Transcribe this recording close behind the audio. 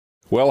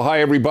Well,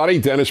 hi, everybody.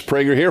 Dennis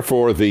Prager here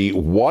for the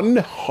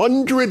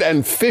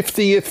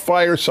 150th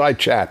Fireside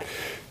Chat.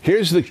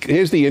 Here's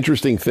the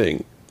interesting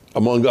thing,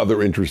 among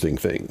other interesting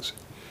things.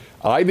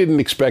 I didn't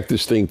expect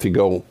this thing to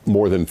go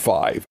more than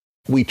 5.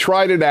 We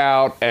tried it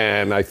out,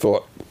 and I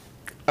thought,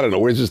 I don't know,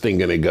 where's this thing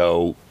going to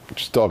go?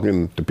 Just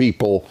talking to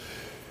people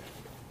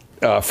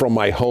from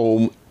my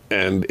home,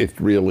 and it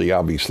really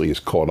obviously is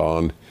caught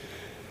on.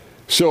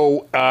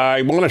 So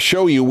I want to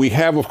show you, we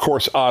have, of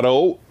course,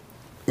 Otto.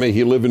 May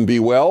he live and be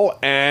well,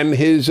 and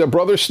his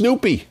brother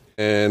Snoopy.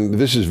 And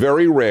this is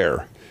very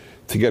rare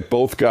to get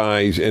both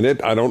guys in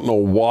it. I don't know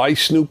why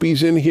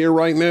Snoopy's in here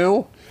right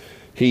now.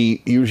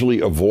 He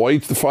usually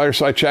avoids the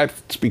Fireside Chat.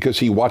 It's because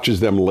he watches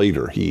them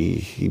later.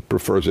 He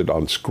prefers it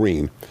on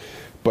screen.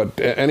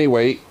 But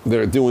anyway,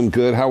 they're doing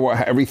good. How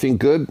everything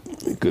good?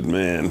 Good,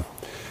 man.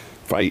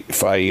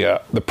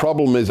 The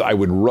problem is I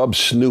would rub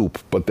Snoop,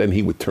 but then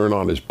he would turn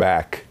on his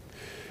back.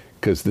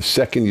 Because the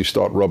second you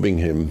start rubbing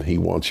him, he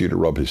wants you to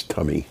rub his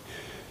tummy.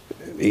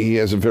 He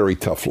has a very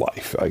tough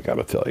life, I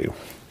gotta tell you.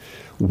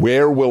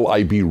 Where will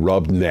I be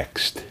rubbed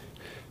next?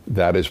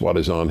 That is what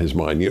is on his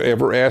mind. You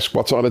ever ask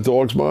what's on a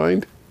dog's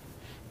mind?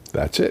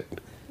 That's it.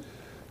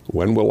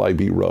 When will I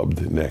be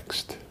rubbed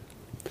next?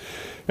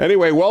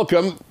 Anyway,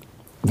 welcome.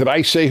 Did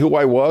I say who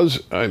I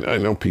was? I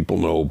know people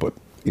know, but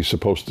you're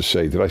supposed to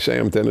say, did I say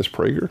I'm Dennis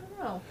Prager?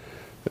 No.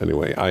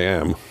 Anyway, I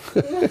am.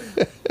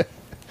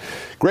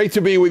 Great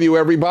to be with you,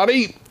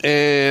 everybody.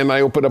 And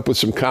I open up with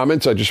some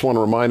comments. I just want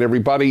to remind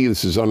everybody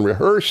this is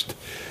unrehearsed.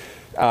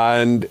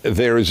 And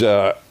there's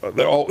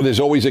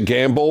always a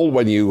gamble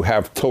when you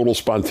have total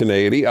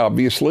spontaneity,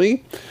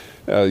 obviously.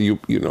 You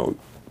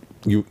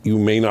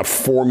may not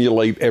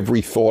formulate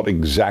every thought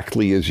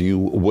exactly as you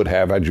would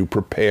have had you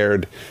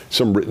prepared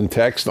some written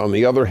text. On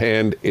the other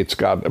hand, it's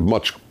got a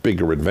much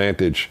bigger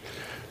advantage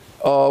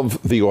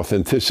of the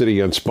authenticity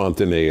and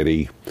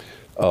spontaneity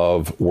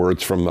of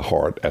words from the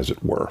heart, as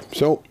it were.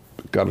 So,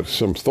 got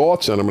some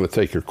thoughts, and I'm going to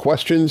take your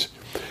questions.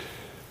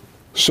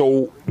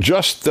 So,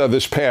 just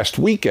this past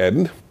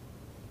weekend,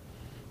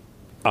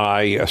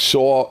 I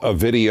saw a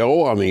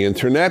video on the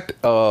internet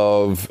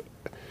of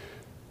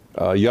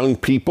young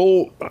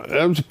people.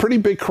 It was a pretty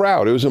big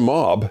crowd. It was a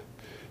mob,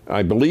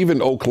 I believe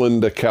in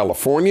Oakland,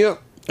 California,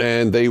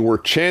 and they were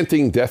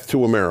chanting "Death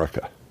to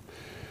America."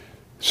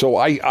 So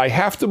I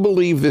have to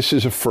believe this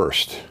is a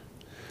first.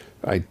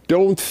 I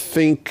don't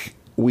think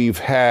we've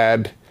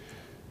had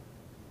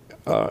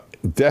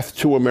Death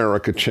to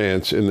America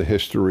chants in the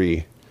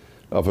history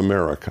of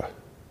America.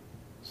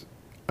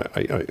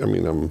 I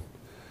mean, I'm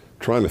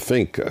trying to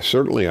think.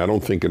 Certainly, I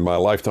don't think in my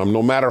lifetime,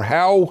 no matter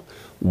how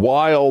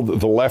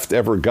wild the left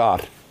ever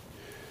got,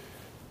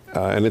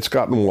 and it's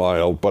gotten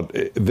wild, but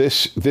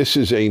this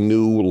is a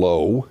new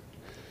low,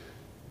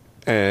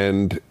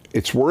 and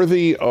it's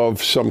worthy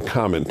of some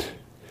comment.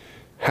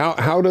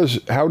 How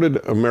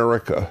did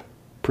America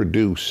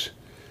produce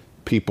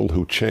people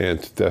who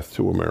chant "Death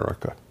to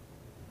America"?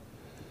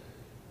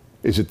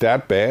 Is it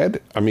that bad?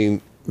 I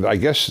mean, I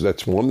guess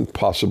that's one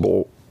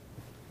possible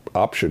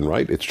option,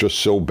 right? It's just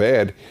so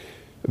bad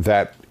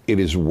that it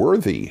is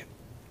worthy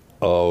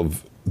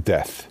of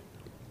death.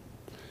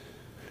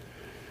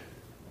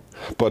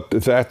 But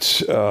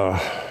that's not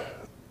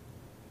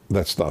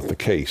the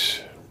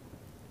case.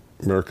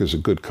 America's a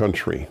good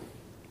country.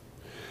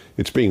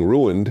 It's being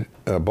ruined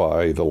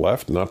by the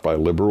left, not by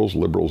liberals.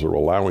 Liberals are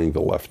allowing the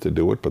left to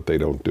do it, but they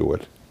don't do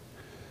it.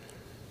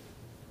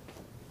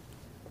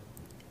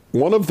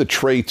 One of the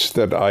traits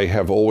that I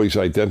have always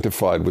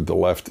identified with the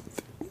left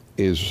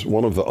is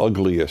one of the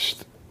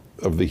ugliest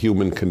of the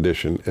human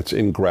condition. It's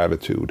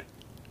ingratitude.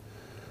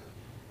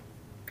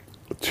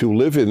 To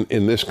live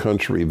in this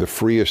country, the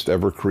freest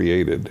ever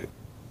created,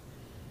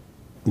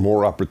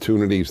 more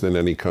opportunities than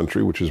any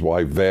country, which is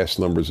why vast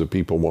numbers of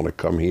people want to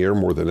come here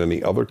more than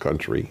any other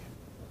country.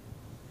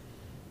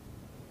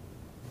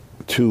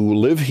 To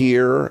live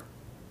here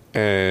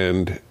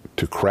and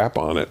to crap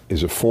on it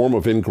is a form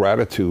of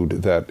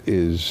ingratitude that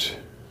is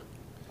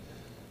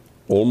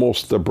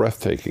almost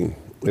breathtaking.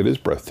 It is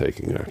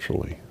breathtaking,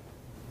 actually.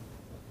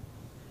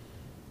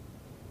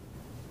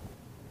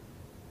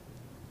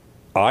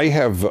 I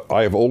have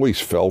always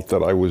felt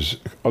that I was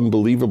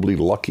unbelievably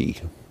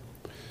lucky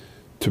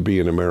to be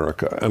in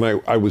America. And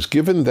I was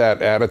given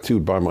that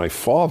attitude by my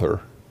father,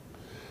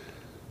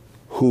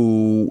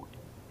 who,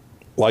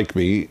 like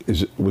me,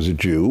 was a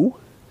Jew.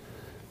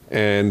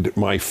 And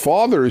my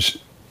father's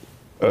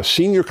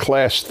senior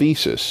class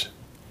thesis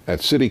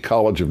at City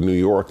College of New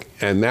York,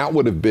 and that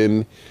would have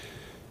been,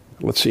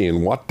 let's see,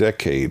 in what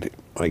decade?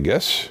 I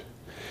guess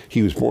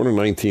he was born in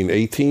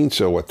 1918,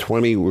 so at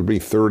 20 would be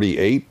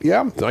 38.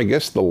 Yeah, I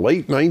guess the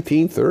late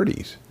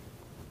 1930s.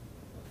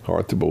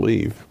 Hard to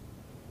believe.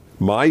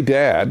 My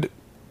dad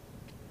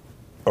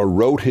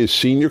wrote his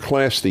senior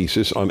class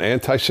thesis on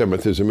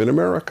anti-Semitism in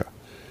America.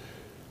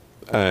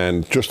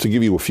 And just to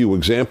give you a few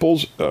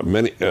examples,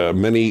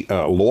 many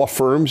law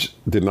firms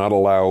did not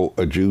allow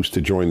Jews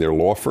to join their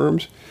law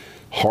firms.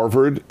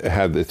 Harvard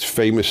had its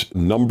famous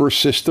number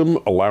system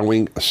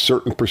allowing a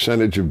certain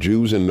percentage of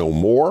Jews and no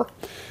more.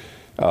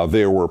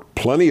 There were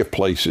plenty of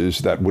places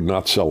that would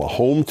not sell a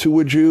home to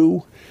a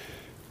Jew.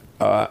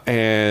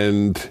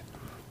 And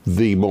one of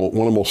the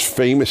most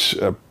famous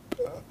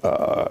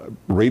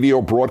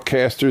radio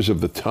broadcasters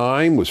of the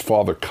time was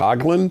Father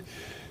Coughlin,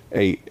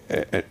 a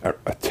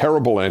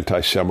terrible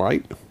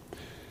anti-Semite.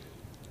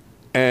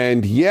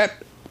 And yet,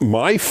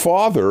 my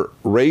father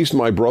raised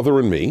my brother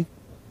and me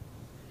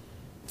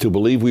to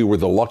believe we were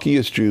the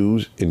luckiest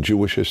Jews in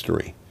Jewish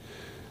history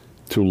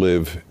to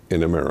live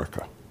in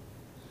America.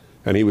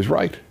 And he was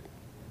right.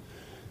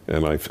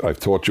 And I've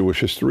taught Jewish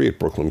history at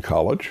Brooklyn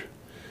College,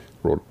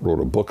 wrote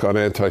a book on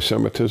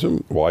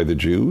anti-Semitism, Why the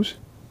Jews.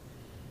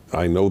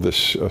 I know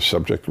this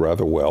subject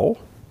rather well,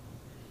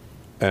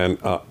 and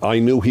I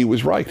knew he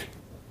was right.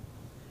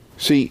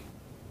 See,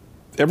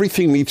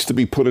 everything needs to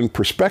be put in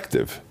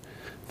perspective.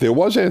 There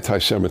was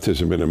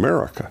anti-Semitism in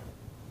America,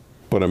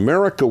 but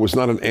America was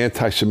not an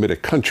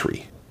anti-Semitic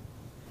country.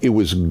 It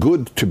was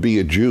good to be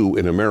a Jew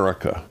in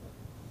America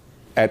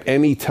at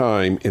any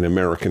time in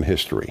American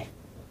history.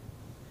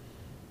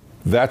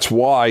 That's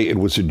why it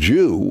was a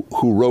Jew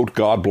who wrote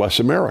God Bless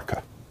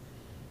America,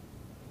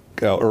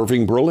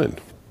 Irving Berlin.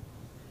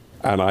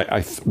 And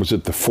I was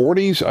it the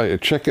 40s?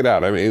 Check it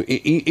out. I mean,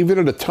 even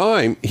at the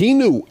time,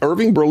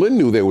 Irving Berlin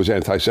knew there was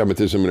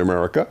anti-Semitism in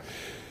America.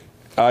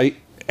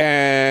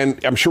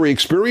 And I'm sure he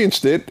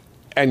experienced it,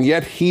 and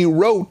yet he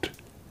wrote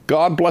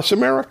God Bless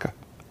America.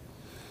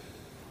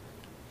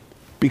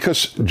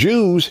 Because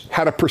Jews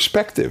had a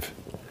perspective.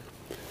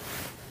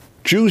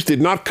 Jews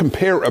did not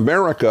compare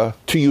America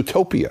to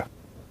utopia,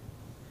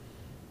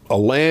 a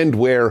land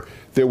where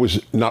there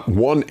was not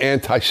one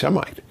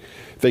anti-Semite.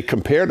 They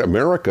compared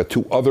America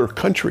to other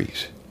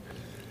countries,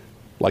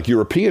 like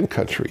European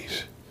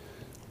countries,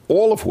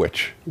 all of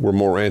which were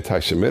more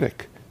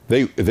anti-Semitic.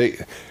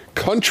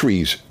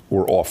 Countries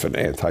were often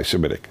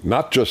anti-Semitic,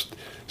 not just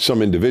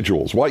some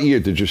individuals. What year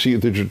did you see?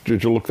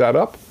 Did you look that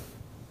up?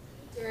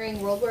 During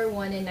World War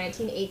I in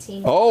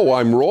 1918. Oh,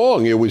 I'm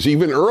wrong. It was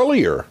even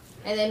earlier.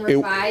 And then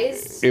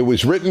revised. It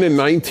was written in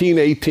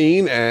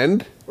 1918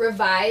 and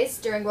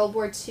revised during World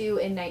War II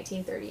in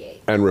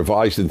 1938. And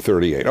revised in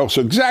 38. Oh,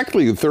 so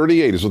exactly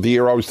 38 is the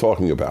year I was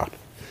talking about.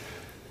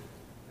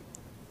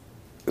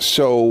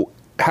 So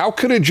how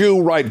could a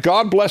Jew write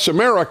God Bless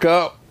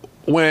America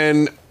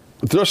when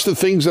just the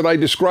things that I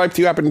described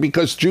to you happened?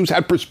 Because Jews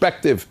had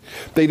perspective.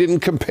 They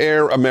didn't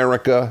compare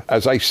America,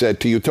 as I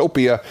said, to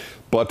utopia,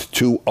 but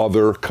to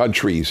other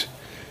countries.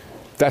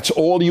 That's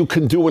all you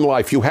can do in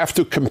life. You have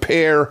to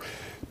compare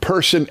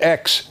person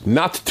X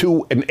not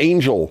to an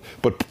angel,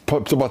 but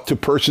to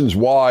persons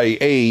Y,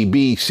 A,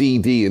 B, C,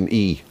 D, and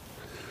E.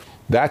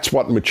 That's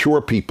what mature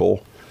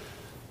people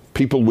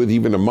with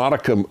even a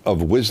modicum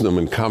of wisdom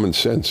and common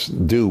sense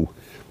do.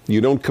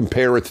 You don't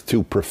compare it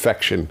to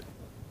perfection.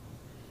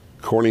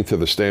 According to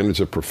the standards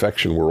of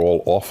perfection, we're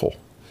all awful.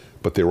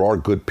 But there are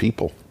good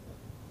people.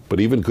 But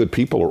even good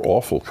people are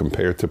awful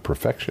compared to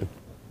perfection.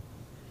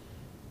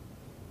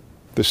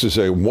 This is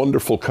a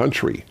wonderful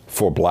country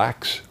for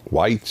blacks,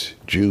 whites,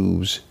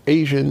 Jews,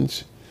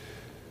 Asians,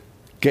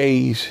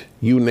 gays,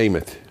 you name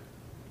it.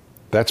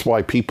 That's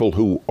why people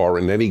who are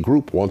in any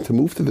group want to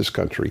move to this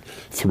country.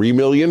 3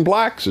 million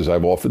blacks, as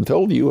I've often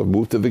told you, have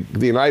moved to the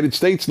United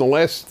States in the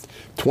last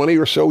 20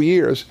 or so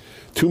years.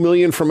 2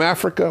 million from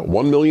Africa,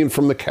 1 million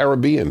from the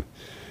Caribbean.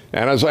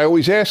 And as I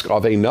always ask,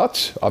 are they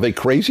nuts? Are they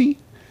crazy?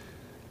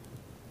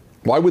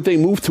 Why would they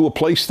move to a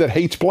place that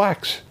hates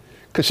blacks?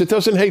 Because it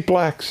doesn't hate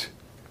blacks.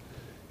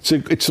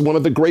 It's one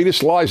of the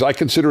greatest lies. I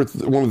consider it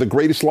one of the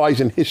greatest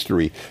lies in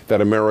history that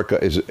America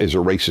is a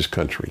racist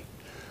country.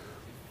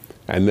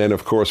 And then,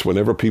 of course,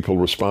 whenever people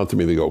respond to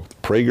me, they go,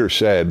 Prager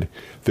said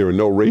there are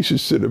no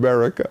racists in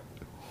America.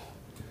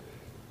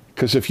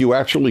 Because if you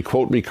actually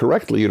quote me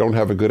correctly, you don't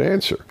have a good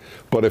answer.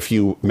 But if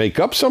you make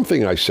up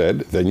something I said,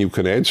 then you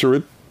can answer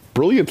it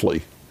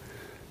brilliantly.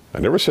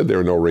 I never said there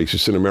are no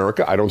racists in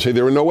America. I don't say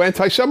there are no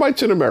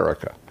anti-Semites in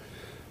America.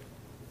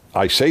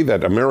 I say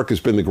that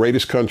America's been the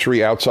greatest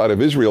country outside of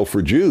Israel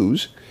for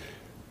Jews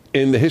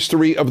in the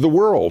history of the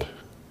world.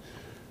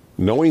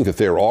 Knowing that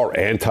there are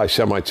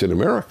anti-Semites in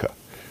America,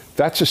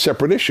 that's a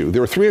separate issue.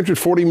 There are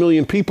 340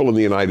 million people in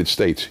the United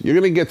States. You're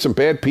going to get some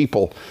bad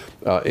people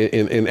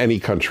in any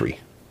country.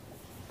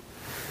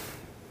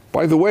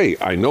 By the way,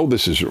 I know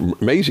this is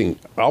amazing.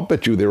 I'll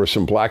bet you there are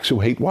some blacks who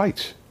hate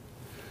whites.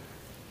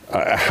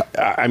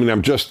 I mean,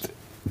 I'm just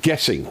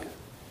guessing.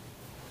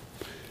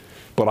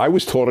 But I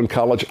was taught in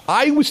college,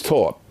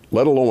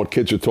 let alone what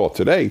kids are taught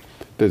today,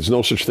 there's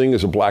no such thing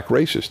as a black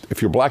racist.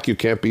 If you're black, you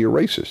can't be a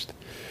racist.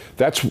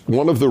 That's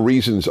one of the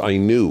reasons I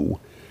knew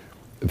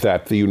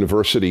that the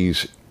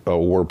universities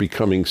were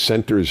becoming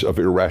centers of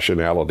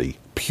irrationality,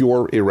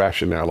 pure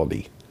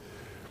irrationality,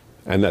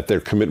 and that their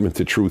commitment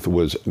to truth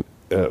was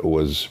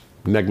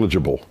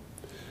negligible.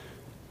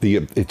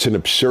 It's an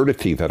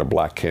absurdity that a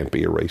black can't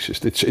be a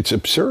racist. It's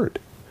absurd.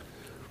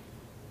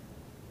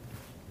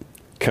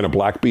 Can a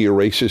black be a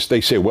racist? They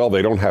say, well,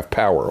 they don't have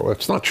power. Well,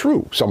 that's not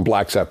true. Some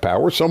blacks have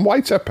power. Some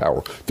whites have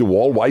power. Do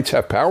all whites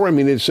have power? I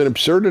mean, it's an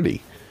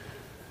absurdity.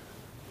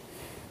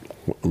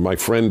 My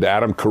friend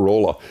Adam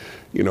Carolla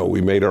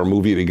we made our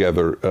movie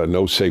together,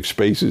 No Safe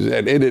Spaces,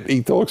 and in it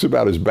he talks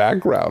about his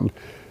background.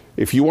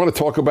 If you want to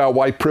talk about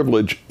white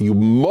privilege, you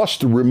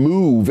must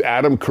remove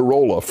Adam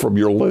Carolla from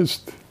your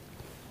list.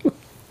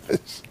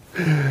 It's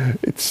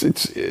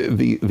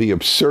the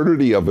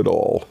absurdity of it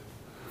all.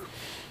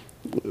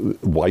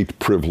 White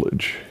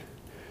privilege.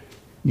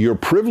 You're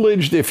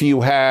privileged if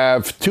you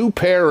have two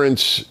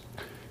parents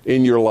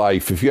in your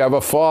life, if you have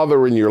a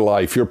father in your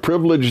life. You're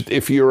privileged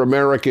if you're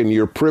American.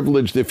 You're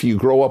privileged if you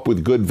grow up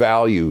with good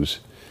values.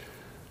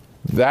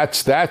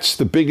 That's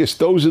the biggest,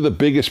 those are the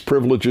biggest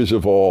privileges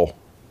of all.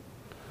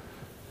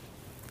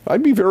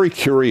 I'd be very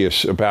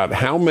curious about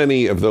how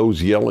many of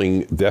those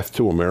yelling death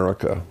to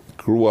America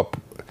grew up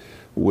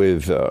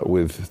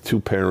with two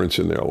parents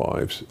in their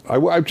lives.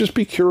 I'd just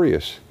be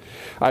curious.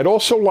 I'd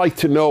also like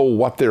to know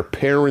what their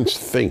parents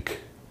think.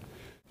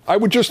 I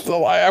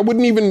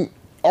wouldn't even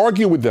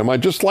argue with them.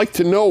 I'd just like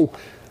to know,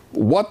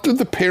 what did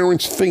the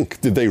parents think?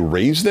 Did they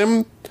raise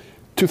them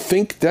to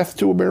think death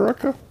to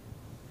America?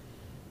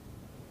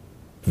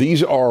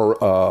 These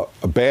are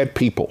bad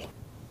people.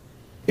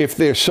 If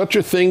there's such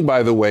a thing,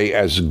 by the way,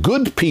 as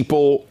good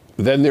people,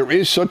 then there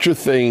is such a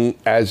thing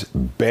as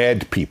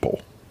bad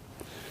people.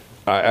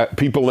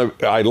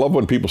 I love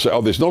when people say,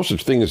 oh, there's no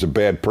such thing as a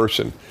bad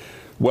person.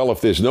 Well,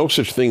 if there's no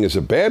such thing as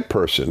a bad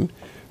person,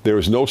 there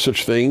is no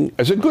such thing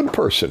as a good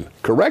person,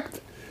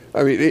 correct?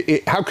 I mean,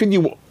 how can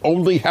you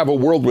only have a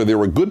world where there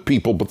are good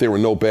people, but there are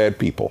no bad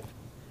people?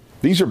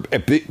 These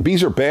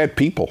are bad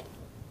people.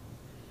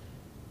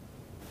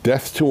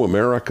 Death to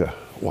America.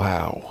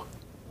 Wow.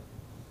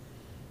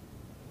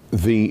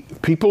 The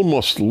people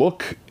must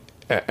look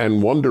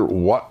and wonder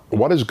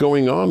what is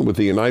going on with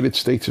the United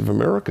States of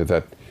America,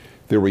 that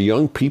there were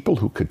young people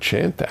who could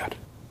chant that.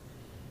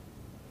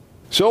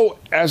 So,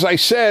 as I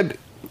said,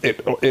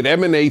 it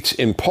emanates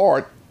in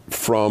part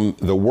from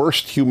the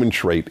worst human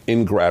trait,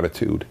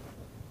 ingratitude.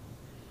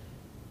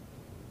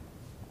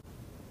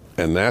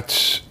 And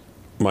that's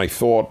my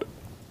thought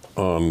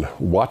on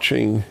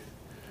watching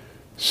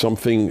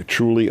something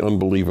truly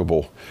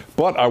unbelievable.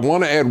 But I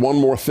want to add one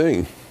more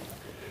thing.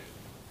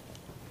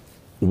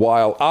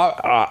 While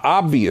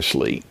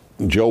obviously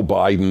Joe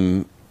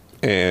Biden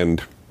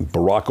and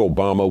Barack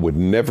Obama would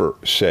never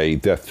say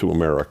death to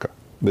America,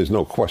 there's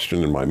no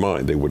question in my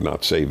mind they would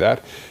not say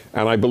that,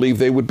 and I believe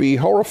they would be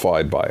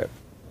horrified by it.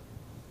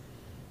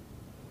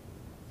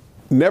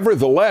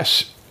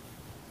 Nevertheless,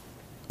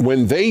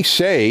 when they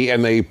say,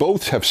 and they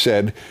both have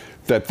said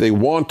that they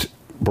want,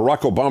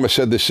 Barack Obama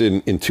said this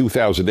in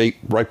 2008,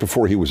 right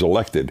before he was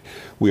elected,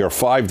 we are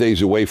 5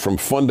 days away from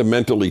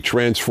fundamentally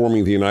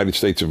transforming the United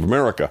States of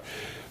America.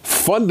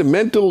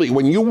 Fundamentally,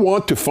 when you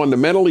want to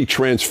fundamentally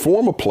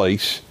transform a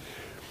place,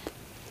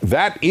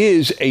 that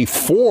is a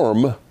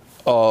form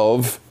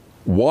of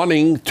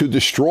wanting to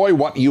destroy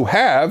what you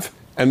have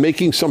and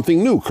making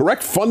something new,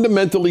 correct?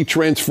 Fundamentally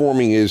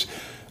transforming is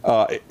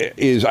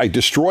I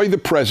destroy the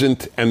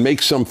present and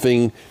make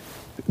something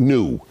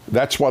new.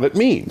 That's what it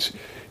means.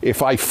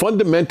 If I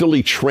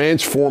fundamentally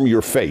transform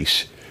your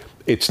face,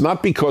 it's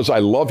not because I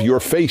love your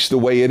face the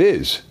way it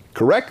is,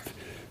 correct?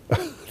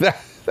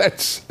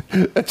 That's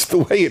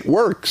the way it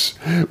works.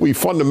 We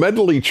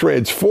fundamentally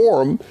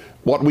transform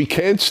what we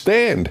can't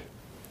stand.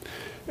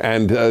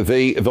 And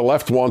the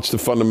left wants to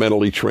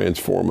fundamentally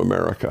transform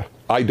America.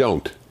 I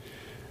don't,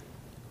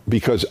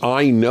 because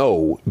I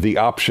know the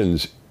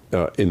options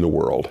in the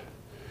world.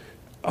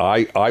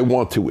 I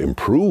want to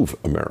improve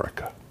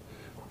America,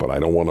 but I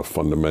don't want to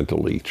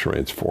fundamentally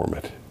transform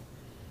it.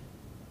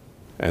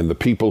 And the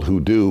people who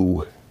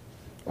do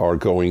are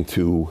going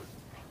to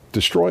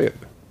destroy it.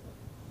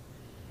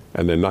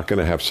 And they're not going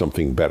to have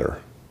something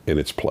better in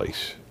its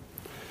place.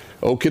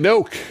 Okie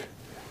doke.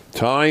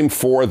 Time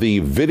for the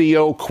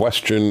video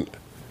question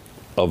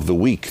of the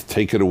week.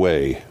 Take it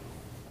away.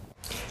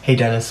 Hey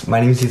Dennis, my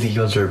name is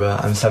Ezekiel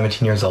Zerba. I'm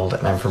 17 years old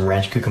and I'm from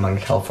Rancho Cucamonga,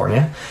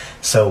 California.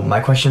 So my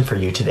question for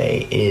you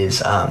today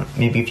is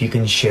maybe if you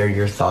can share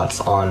your thoughts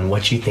on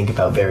what you think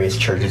about various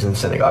churches and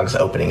synagogues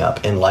opening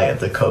up in light of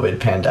the COVID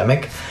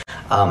pandemic.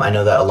 I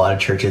know that a lot of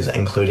churches,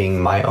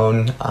 including my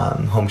own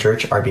home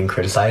church, are being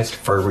criticized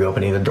for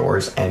reopening their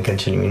doors and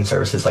continuing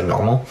services like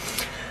normal.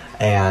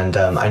 And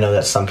I know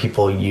that some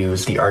people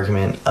use the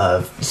argument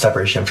of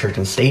separation of church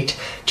and state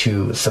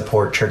to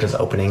support churches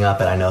opening up,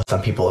 and I know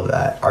some people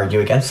that argue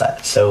against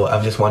that. So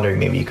I'm just wondering,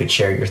 maybe you could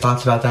share your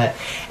thoughts about that,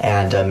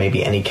 and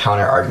maybe any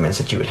counter arguments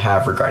that you would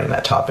have regarding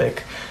that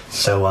topic.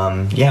 So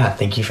yeah,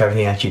 thank you for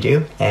everything that you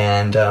do,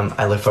 and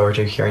I look forward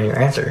to hearing your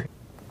answer.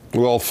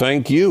 Well,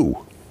 thank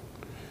you.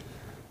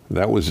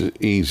 That was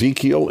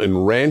Ezekiel in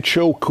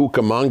Rancho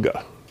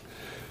Cucamonga.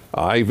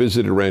 I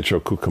visited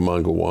Rancho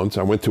Cucamonga once.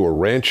 I went to a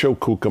Rancho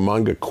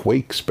Cucamonga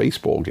Quakes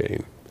baseball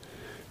game,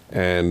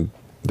 and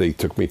they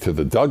took me to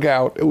the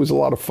dugout. It was a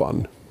lot of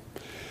fun.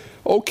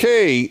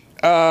 Okay,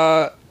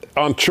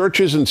 on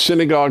churches and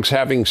synagogues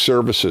having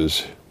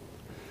services,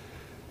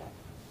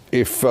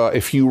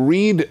 if you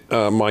read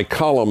my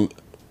column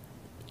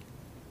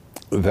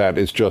that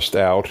is just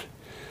out,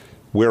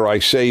 where I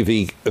say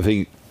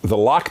the the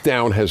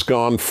lockdown has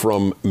gone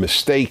from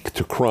mistake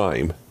to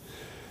crime.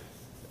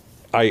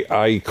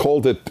 I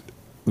called it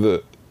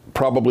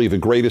probably the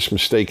greatest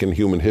mistake in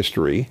human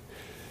history,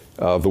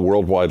 the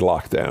worldwide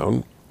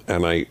lockdown.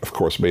 And I, of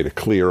course, made it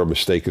clear a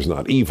mistake is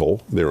not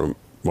evil. There are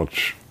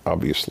much,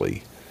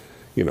 obviously,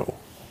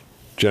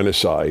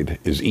 genocide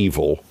is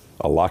evil.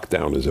 A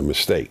lockdown is a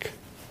mistake.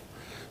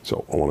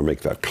 So I want to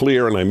make that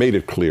clear, and I made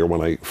it clear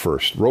when I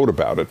first wrote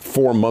about it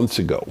 4 months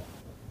ago.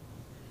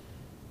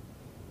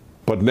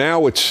 But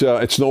now it's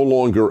no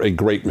longer a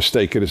great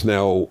mistake. It is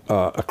now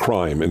a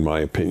crime, in my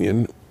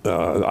opinion.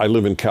 I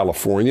live in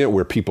California,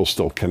 where people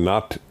still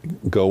cannot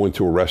go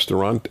into a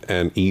restaurant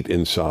and eat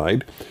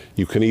inside.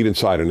 You can eat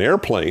inside an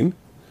airplane,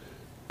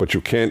 but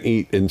you can't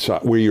eat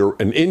inside where you're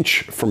an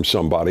inch from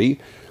somebody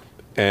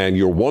and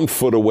you're 1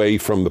 foot away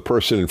from the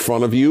person in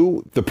front of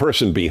you, the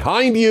person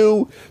behind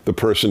you, the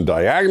person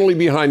diagonally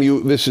behind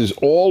you. This is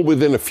all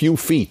within a few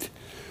feet.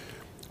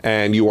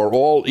 And you are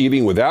all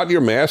eating without your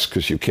mask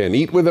because you can't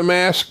eat with a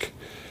mask.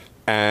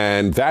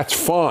 And that's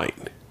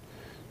fine.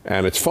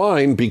 And it's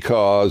fine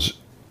because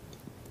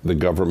the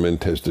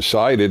government has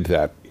decided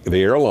that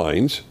the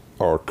airlines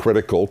are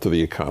critical to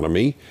the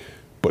economy,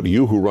 but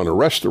you who run a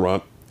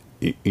restaurant,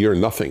 you're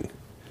nothing.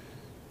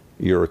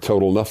 You're a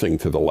total nothing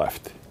to the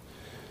left.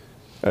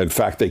 In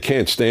fact, they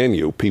can't stand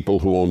you. People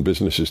who own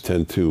businesses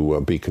tend to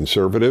be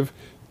conservative,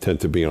 tend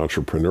to be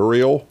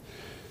entrepreneurial,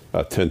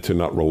 tend to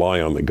not rely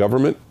on the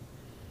government.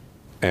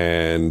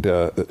 And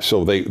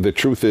so the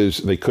truth is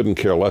they couldn't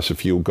care less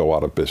if you go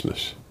out of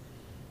business.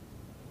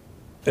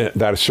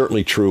 That is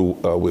certainly true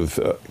with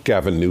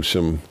Gavin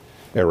Newsom,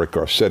 Eric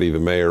Garcetti, the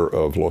mayor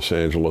of Los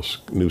Angeles.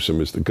 Newsom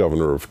is the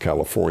governor of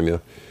California.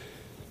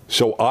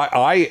 So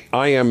I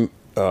am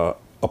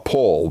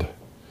appalled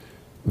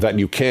that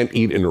you can't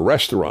eat in a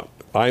restaurant.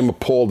 I'm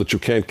appalled that you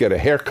can't get a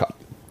haircut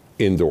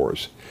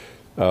indoors,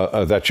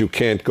 that you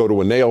can't go to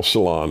a nail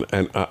salon.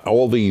 And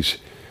all these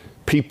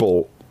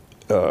people,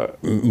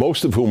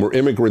 most of whom are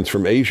immigrants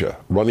from Asia,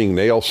 running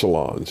nail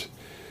salons,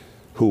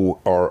 who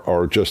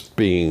are just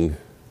being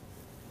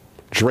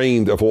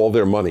drained of all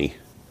their money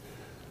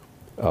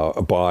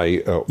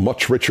by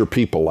much richer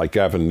people like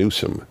Gavin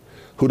Newsom,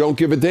 who don't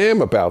give a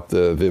damn about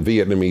the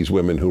Vietnamese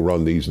women who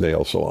run these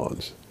nail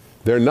salons.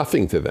 They're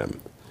nothing to them.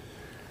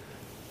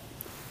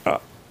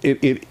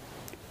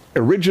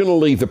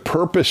 Originally, the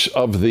purpose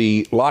of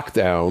the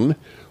lockdown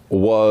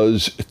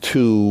was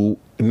to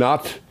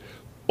not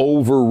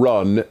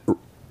overrun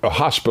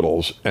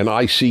hospitals and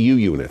ICU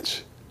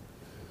units.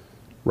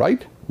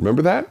 Right?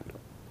 Remember that?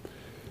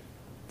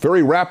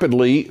 Very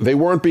rapidly, they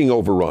weren't being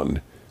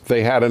overrun.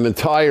 They had an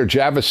entire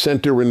Javits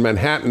Center in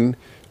Manhattan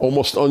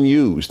almost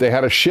unused. They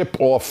had a ship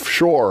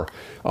offshore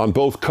on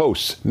both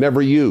coasts,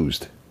 never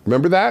used.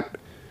 Remember that?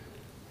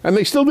 And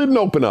they still didn't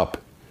open up.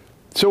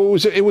 So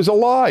it was a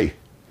lie.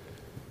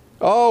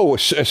 Oh,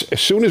 as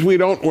soon as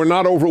we're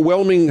not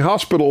overwhelming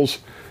hospitals,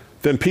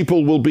 then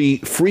people will be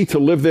free to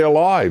live their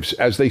lives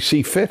as they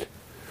see fit.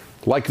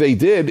 Like they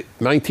did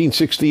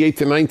 1968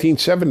 to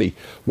 1970.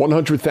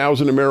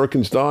 100,000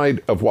 Americans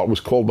died of what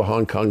was called the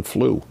Hong Kong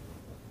flu.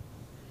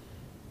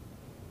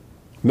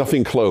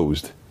 Nothing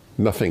closed.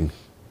 Nothing.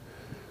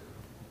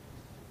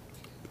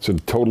 It's a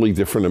totally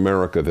different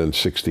America than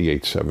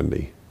 68,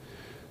 70.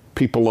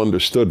 People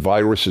understood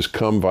viruses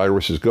come,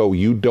 viruses go.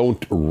 You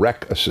don't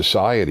wreck a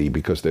society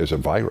because there's a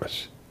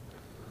virus.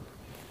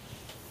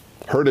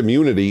 Herd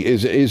immunity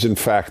is in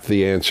fact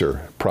the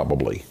answer,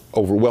 probably,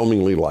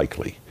 overwhelmingly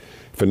likely.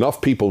 If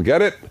enough people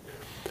get it,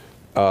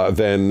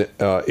 then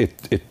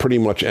it pretty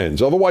much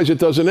ends. Otherwise, it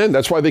doesn't end.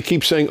 That's why they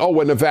keep saying, oh,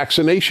 when a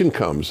vaccination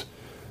comes.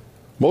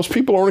 Most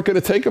people aren't going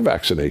to take a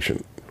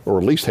vaccination, or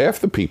at least half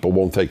the people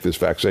won't take this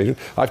vaccination.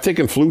 I've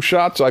taken flu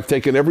shots. I've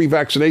taken every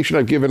vaccination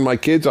I've given my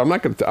kids. I'm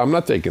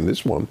not taking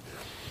this one.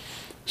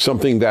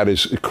 Something that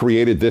is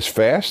created this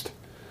fast,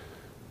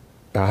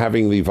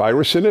 having the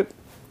virus in it.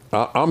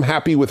 I'm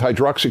happy with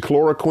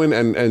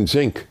hydroxychloroquine and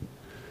zinc.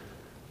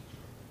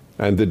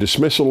 And the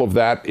dismissal of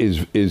that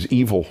is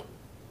evil.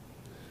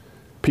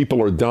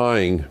 People are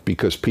dying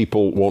because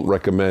people won't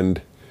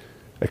recommend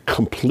a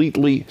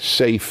completely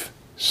safe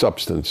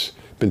substance.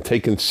 Been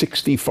taken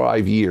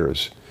 65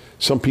 years.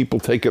 Some people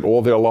take it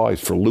all their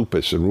lives for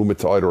lupus and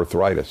rheumatoid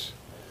arthritis.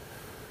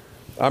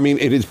 I mean,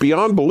 it is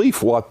beyond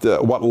belief what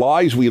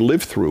lies we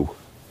live through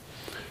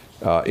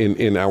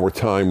in our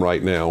time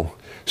right now.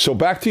 So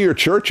back to your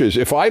churches.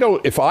 If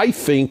I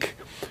think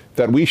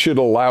that we should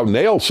allow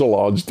nail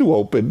salons to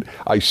open,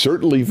 I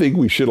certainly think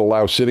we should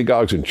allow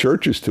synagogues and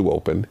churches to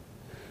open.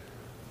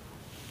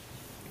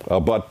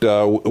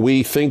 But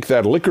we think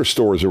that liquor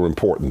stores are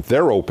important.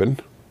 They're open.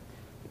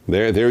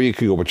 There you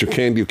can go, but you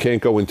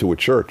can't go into a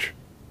church.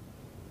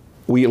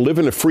 We live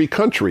in a free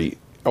country.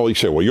 Oh, you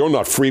say, well, you're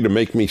not free to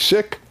make me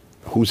sick.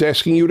 Who's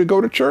asking you to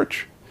go to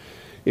church?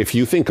 If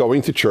you think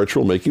going to church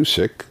will make you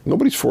sick,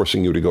 nobody's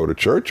forcing you to go to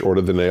church or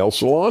to the nail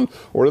salon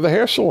or to the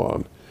hair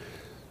salon.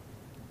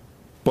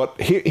 But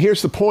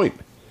here's the point.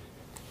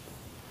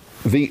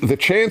 The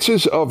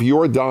chances of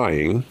your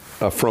dying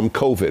from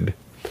COVID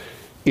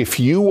if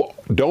you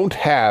don't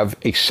have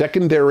a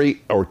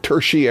secondary or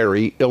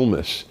tertiary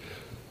illness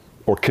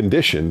or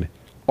condition,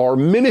 are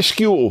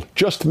minuscule,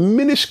 just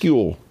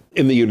minuscule.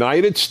 In the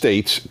United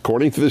States,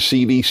 according to the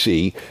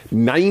CDC,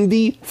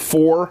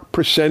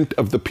 94%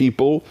 of the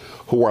people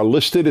who are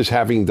listed as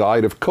having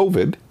died of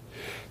COVID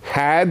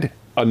had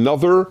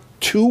another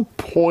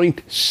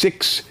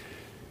 2.6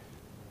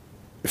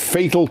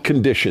 fatal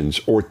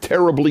conditions or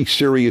terribly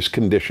serious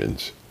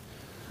conditions.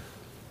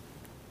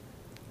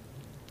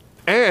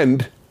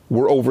 And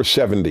we're over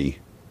 70,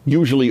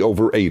 usually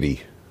over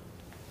 80.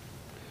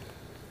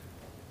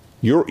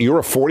 You're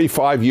a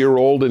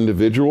 45-year-old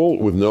individual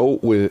with no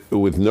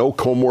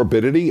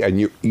comorbidity, and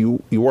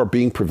you are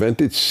being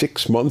prevented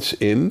 6 months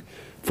in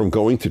from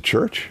going to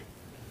church?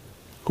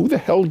 Who the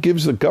hell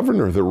gives the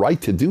governor the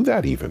right to do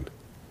that even?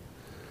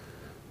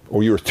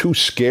 Or you're too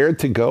scared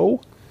to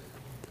go?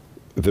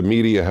 The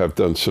media have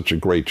done such a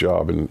great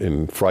job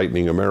in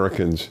frightening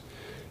Americans.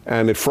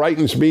 And it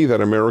frightens me that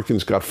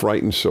Americans got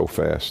frightened so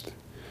fast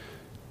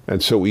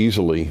and so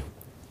easily.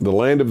 The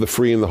land of the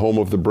free and the home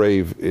of the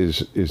brave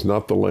is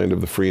not the land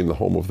of the free and the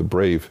home of the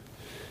brave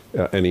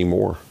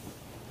anymore.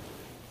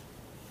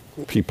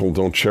 People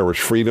don't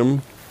cherish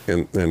freedom,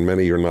 and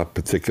many are not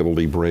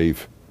particularly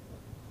brave.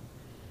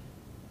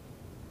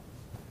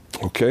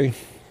 Okay?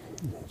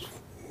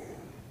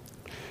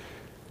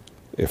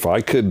 If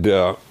I could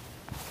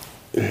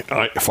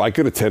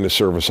attend a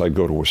service, I'd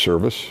go to a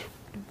service.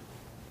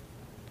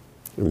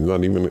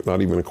 Not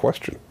even a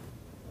question.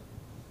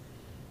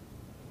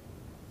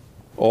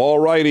 All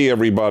righty,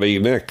 everybody.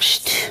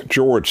 Next,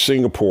 George,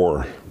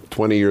 Singapore,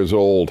 20 years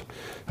old.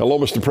 Hello,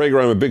 Mr.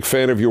 Prager. I'm a big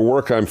fan of your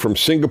work. I'm from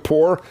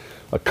Singapore,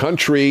 a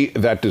country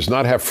that does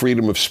not have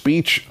freedom of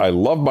speech. I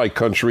love my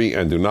country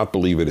and do not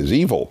believe it is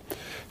evil.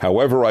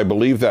 However, I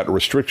believe that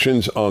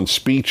restrictions on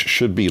speech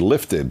should be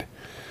lifted.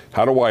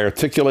 How do I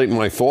articulate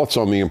my thoughts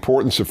on the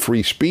importance of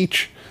free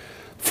speech?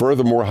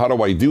 Furthermore, how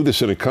do I do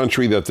this in a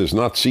country that does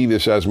not see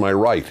this as my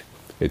right?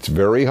 It's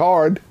very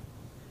hard.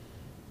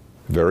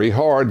 Very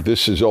hard.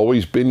 This has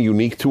always been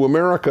unique to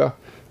America,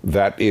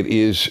 that it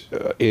is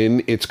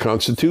in its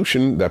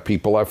Constitution that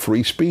people have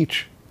free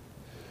speech.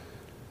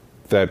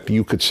 That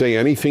you could say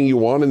anything you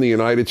want in the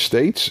United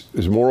States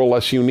is more or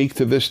less unique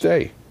to this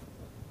day.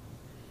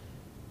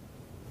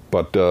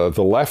 But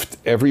the left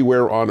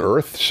everywhere on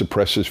earth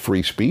suppresses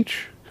free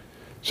speech.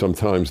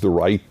 Sometimes the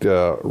right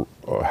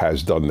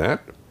has done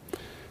that,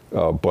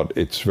 but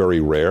it's very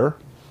rare.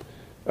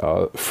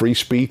 Free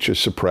speech is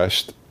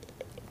suppressed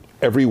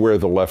everywhere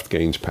the left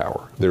gains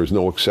power. There's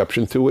no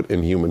exception to it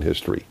in human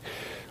history,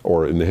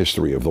 or in the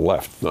history of the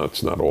left. No,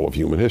 it's not all of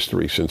human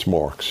history since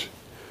Marx.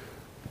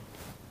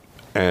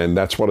 And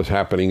that's what is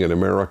happening in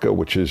America,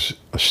 which is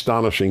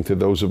astonishing to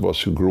those of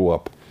us who grew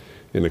up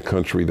in a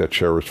country that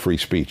cherished free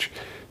speech.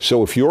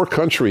 So if your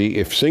country,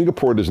 if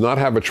Singapore does not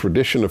have a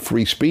tradition of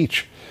free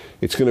speech,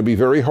 it's going to be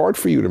very hard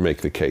for you to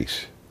make the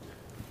case.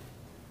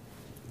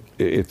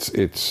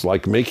 It's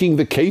like making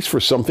the case for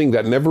something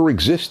that never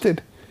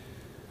existed.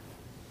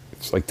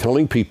 It's like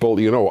telling people,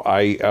 you know,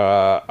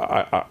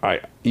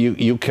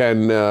 you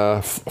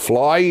can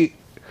fly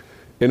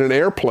in an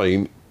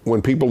airplane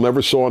when people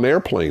never saw an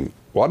airplane.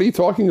 What are you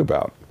talking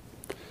about?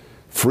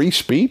 Free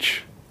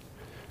speech?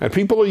 And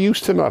people are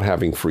used to not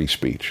having free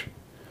speech.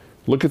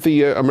 Look at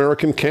the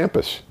American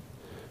campus.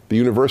 The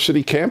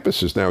university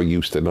campus is now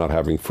used to not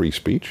having free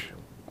speech.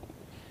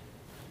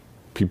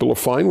 People are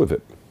fine with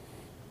it.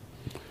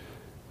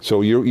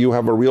 So you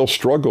have a real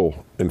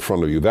struggle in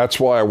front of you.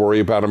 That's why I worry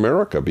about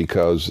America,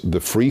 because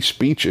the free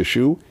speech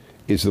issue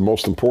is the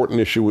most important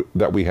issue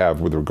that we have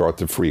with regard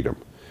to freedom.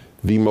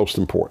 The most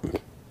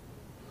important.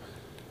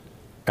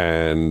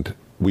 And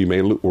we're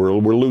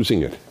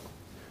losing it.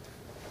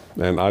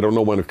 And I don't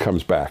know when it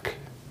comes back.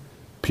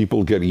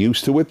 People get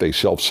used to it. They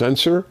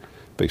self-censor.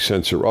 They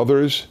censor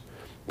others.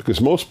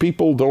 Because most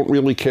people don't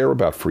really care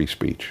about free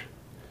speech.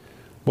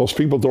 Most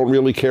people don't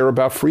really care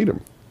about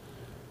freedom.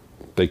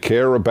 They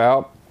care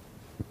about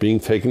being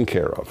taken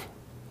care of.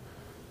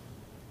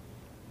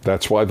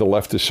 That's why the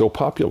left is so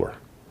popular.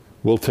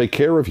 We'll take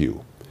care of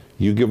you.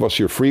 You give us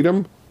your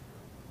freedom,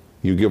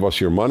 you give us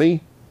your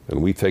money,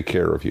 and we take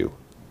care of you.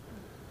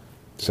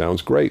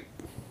 Sounds great,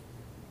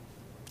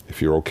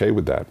 if you're okay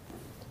with that.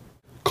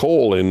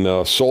 Cole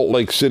in Salt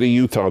Lake City,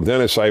 Utah.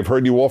 Dennis, I have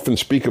heard you often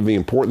speak of the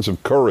importance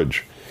of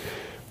courage.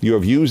 You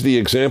have used the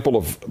example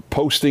of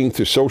posting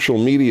to social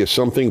media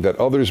something that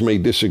others may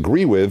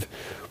disagree with,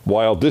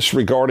 while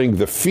disregarding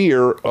the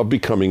fear of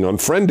becoming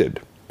unfriended.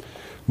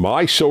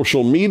 My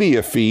social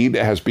media feed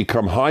has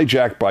become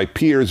hijacked by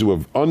peers who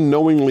have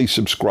unknowingly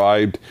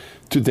subscribed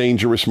to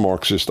dangerous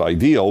Marxist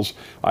ideals.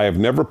 I have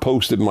never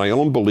posted my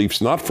own beliefs,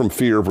 not from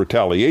fear of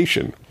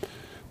retaliation,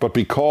 but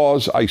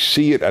because I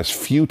see it as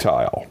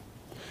futile.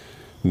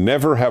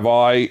 Never have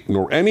I,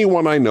 nor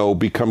anyone I know,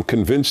 become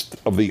convinced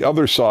of the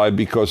other side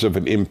because of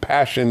an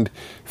impassioned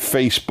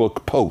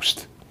Facebook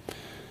post.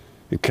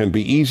 It can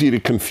be easy to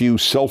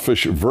confuse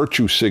selfish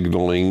virtue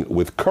signaling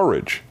with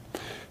courage.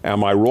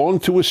 Am I wrong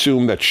to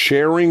assume that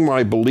sharing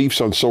my beliefs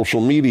on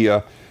social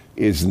media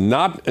is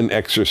not an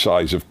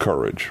exercise of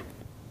courage.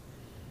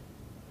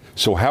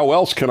 So how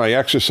else can I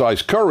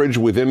exercise courage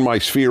within my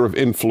sphere of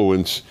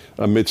influence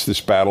amidst this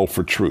battle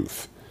for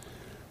truth?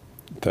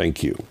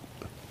 Thank you.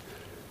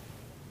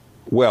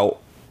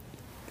 Well,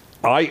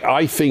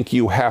 I think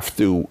you have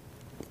to,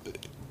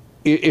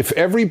 if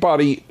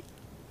everybody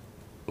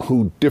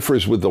who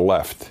differs with the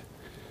left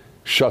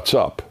shuts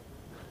up,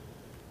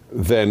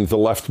 then the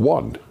left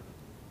won.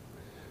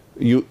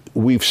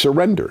 We've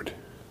surrendered.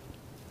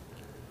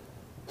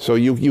 So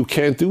you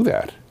can't do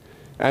that.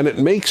 And it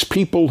makes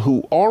people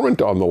who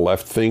aren't on the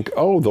left think,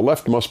 oh, the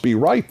left must be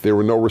right. There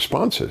were no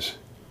responses.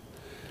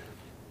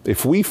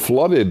 If we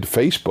flooded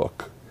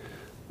Facebook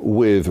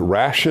with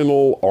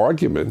rational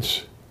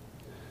arguments,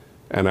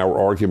 and our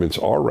arguments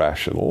are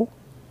rational,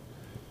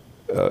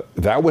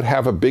 that would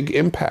have a big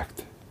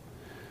impact.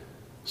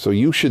 So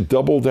you should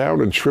double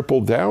down and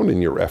triple down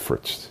in your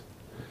efforts.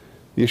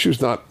 The issue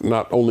is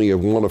not only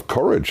one of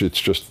courage,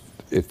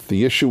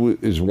 the issue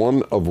is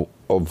one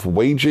of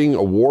waging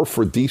a war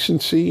for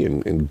decency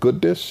and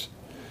goodness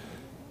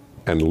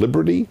and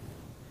liberty.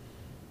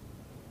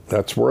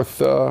 That's worth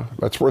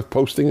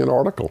posting an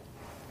article.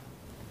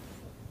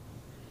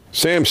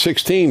 Sam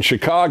 16,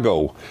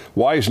 Chicago.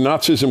 Why is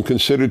Nazism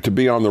considered to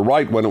be on the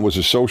right when it was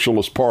a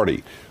socialist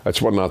party?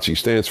 That's what Nazi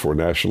stands for,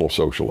 National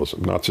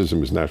Socialism.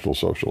 Nazism is National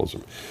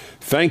Socialism.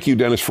 Thank you,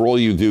 Dennis, for all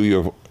you do.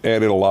 You have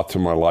added a lot to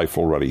my life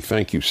already.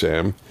 Thank you,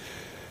 Sam.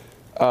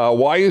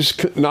 Why is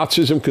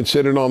Nazism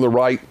considered on the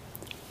right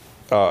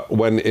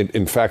when it,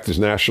 in fact, is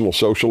National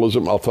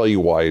Socialism? I'll tell you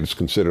why it's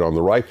considered on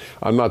the right.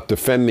 I'm not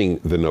defending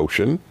the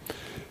notion.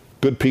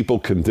 Good people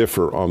can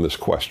differ on this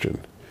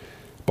question.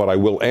 But I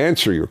will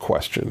answer your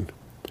question.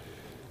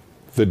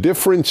 The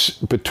difference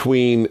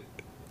between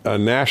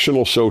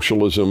National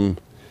Socialism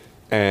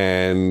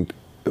and,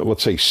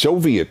 let's say,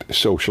 Soviet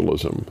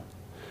socialism,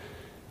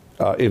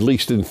 at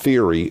least in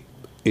theory,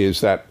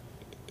 is that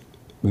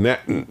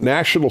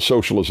National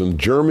Socialism,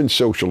 German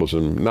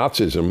socialism,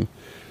 Nazism,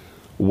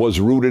 was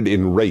rooted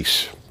in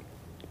race.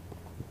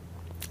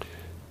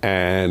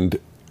 And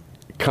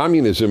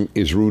communism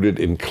is rooted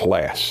in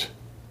class.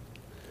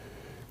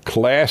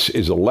 Class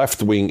is a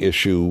left-wing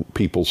issue,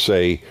 people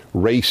say.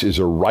 Race is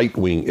a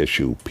right-wing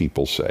issue,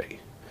 people say.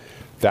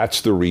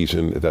 That's the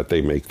reason that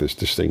they make this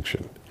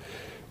distinction.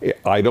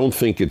 I don't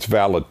think it's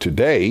valid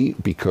today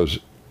because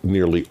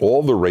nearly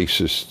all the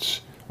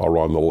racists are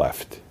on the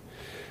left.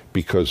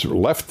 Because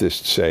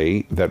leftists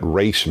say that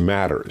race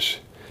matters.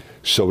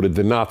 So did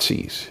the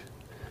Nazis.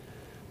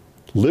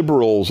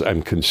 Liberals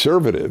and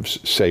conservatives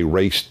say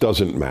race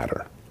doesn't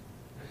matter.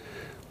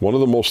 One of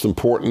the most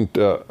important,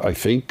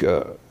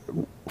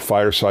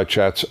 fireside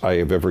chats I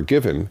have ever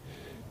given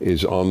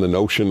is on the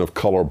notion of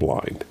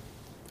colorblind.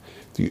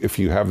 If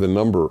you have the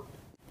number...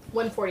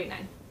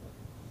 149.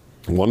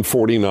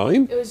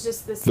 149? It was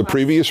just this The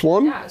previous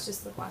one? Yeah, it was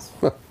just the last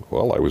one.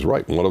 Well, I was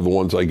right. One of the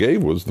ones I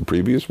gave was the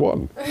previous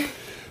one.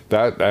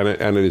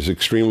 And it is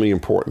extremely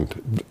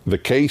important. The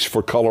case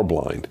for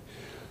colorblind.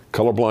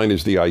 Colorblind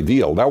is the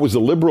ideal. That was the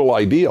liberal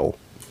ideal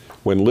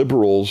when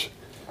liberals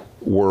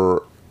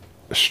were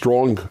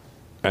strong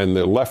and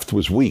the left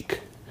was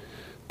weak.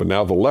 But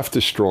now the left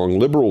is strong,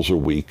 liberals are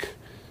weak,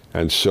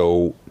 and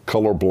so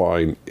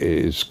colorblind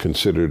is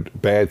considered a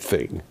bad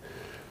thing.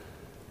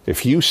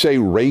 If you say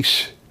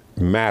race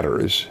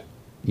matters,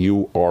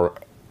 you are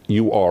a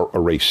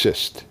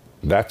racist.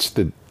 That's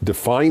the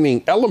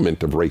defining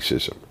element of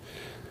racism.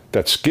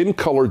 That skin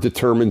color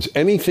determines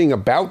anything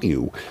about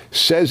you,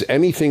 says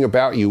anything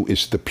about you,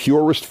 is the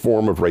purest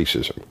form of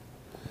racism.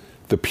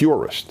 The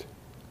purest.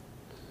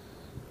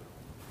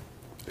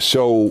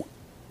 So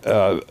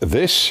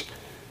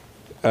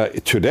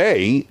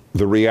today,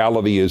 the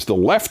reality is the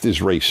left is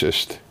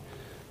racist.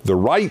 The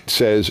right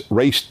says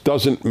race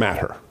doesn't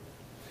matter.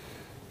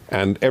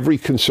 And every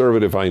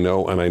conservative I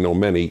know, and I know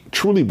many,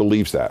 truly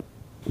believes that.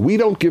 We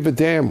don't give a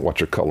damn what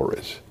your color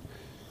is.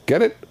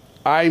 Get it?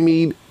 I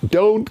mean,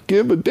 don't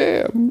give a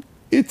damn.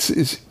 It's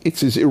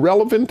as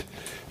irrelevant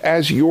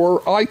as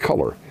your eye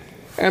color.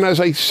 And as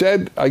I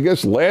said, I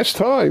guess last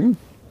time,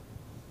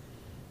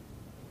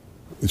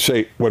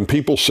 when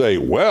people say,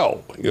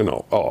 well,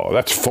 oh,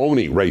 that's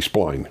phony, race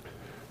blind.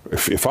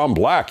 If I'm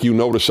black, you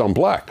notice I'm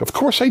black. Of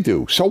course I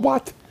do. So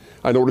what?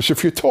 I notice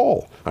if you're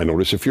tall. I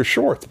notice if you're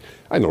short.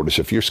 I notice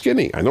if you're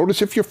skinny. I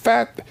notice if you're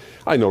fat.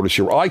 I notice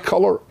your eye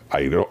color.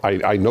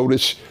 I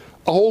notice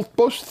a whole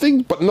bunch of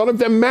things, but none of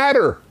them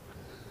matter.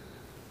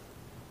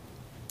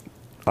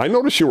 I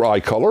notice your eye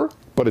color,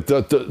 but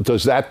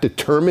does that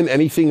determine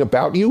anything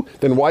about you?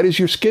 Then why does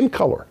your skin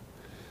color?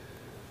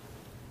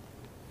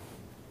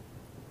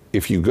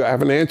 If you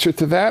have an answer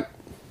to that,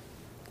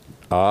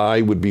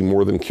 I would be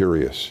more than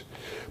curious.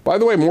 By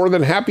the way, more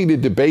than happy to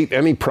debate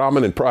any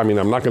prominent...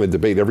 I'm not going to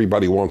debate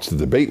everybody who wants to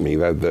debate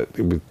me.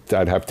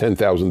 I'd have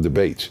 10,000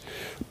 debates.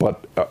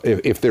 But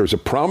if there's a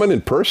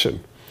prominent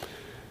person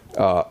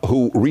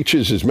who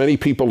reaches as many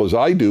people as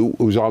I do,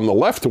 who's on the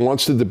left and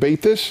wants to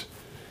debate this,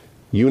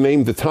 you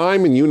name the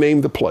time and you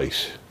name the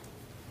place.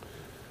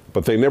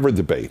 But they never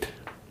debate.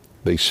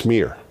 They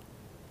smear.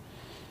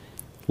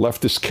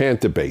 Leftists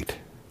can't debate.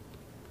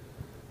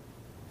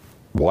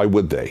 Why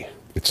would they?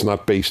 It's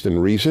not based in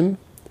reason,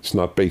 it's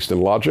not based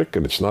in logic,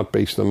 and it's not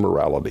based on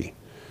morality.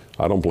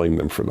 I don't blame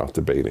them for not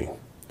debating.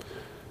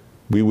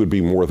 We would be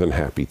more than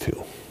happy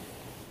to.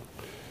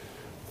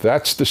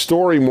 That's the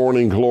story,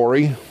 Morning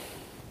Glory.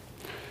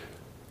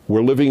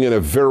 We're living in a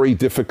very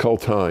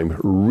difficult time,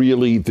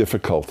 really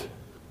difficult.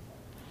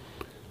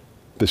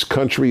 This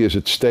country is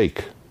at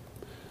stake.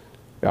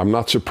 I'm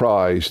not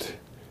surprised.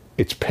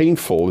 It's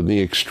painful in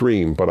the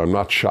extreme, but I'm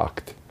not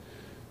shocked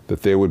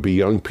that there would be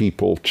young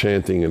people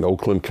chanting in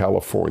Oakland,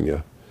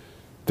 California,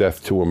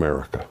 "Death to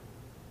America."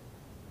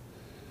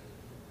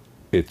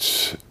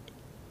 It's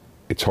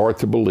hard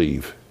to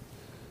believe,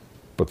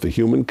 but the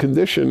human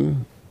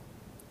condition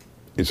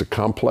is a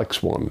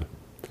complex one,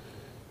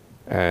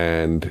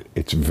 and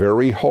it's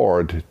very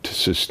hard to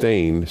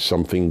sustain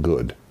something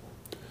good.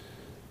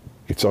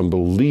 It's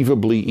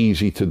unbelievably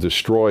easy to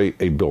destroy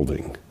a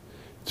building.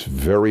 It's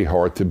very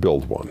hard to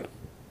build one.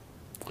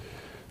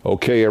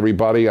 Okay,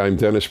 everybody, I'm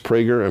Dennis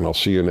Prager, and I'll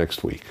see you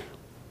next week.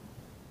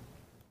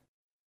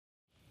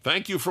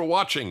 Thank you for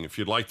watching. If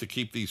you'd like to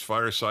keep these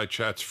fireside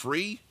chats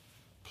free,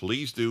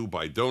 please do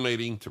by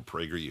donating to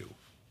PragerU.